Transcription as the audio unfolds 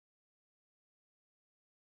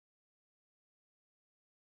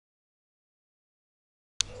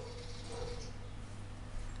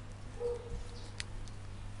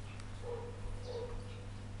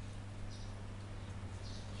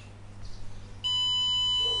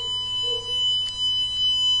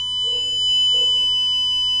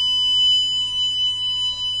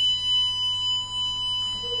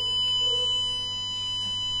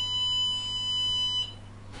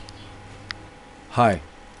Hi,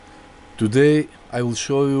 today I will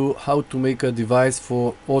show you how to make a device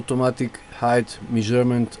for automatic height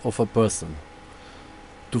measurement of a person.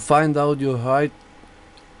 To find out your height,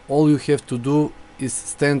 all you have to do is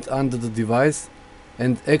stand under the device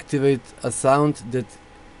and activate a sound that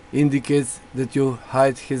indicates that your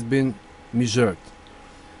height has been measured.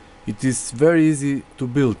 It is very easy to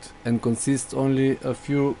build and consists only a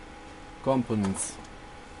few components: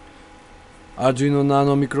 Arduino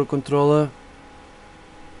Nano microcontroller,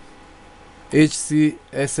 HC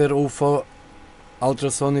SRO4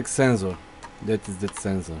 ultrasonic sensor, that is that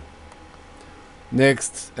sensor.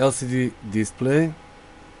 Next, LCD display,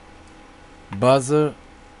 buzzer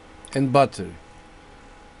and battery.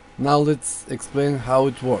 Now let's explain how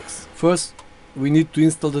it works. First, we need to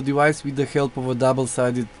install the device with the help of a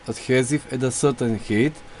double-sided adhesive at a certain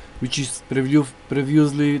height, which is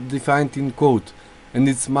previously defined in code, and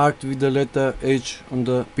it's marked with the letter H on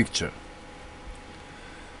the picture.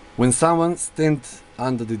 When someone stands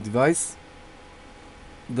under the device,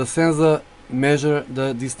 the sensor measures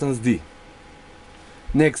the distance d.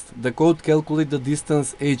 Next, the code calculates the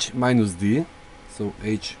distance h minus d, so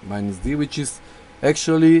h minus d, which is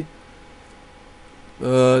actually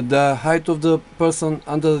the height of the person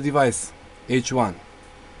under the device, h1,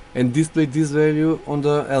 and display this value on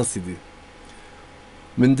the LCD.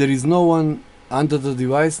 When there is no one under the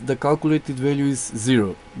device, the calculated value is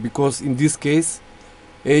 0, because in this case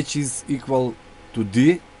h is equal to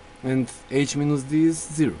d and h minus d is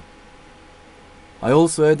 0. I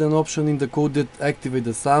also add an option in the code that activates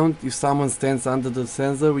the sound if someone stands under the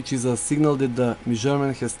sensor, which is a signal that the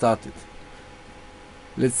measurement has started.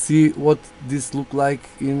 Let's see what this looks like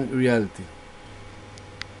in reality.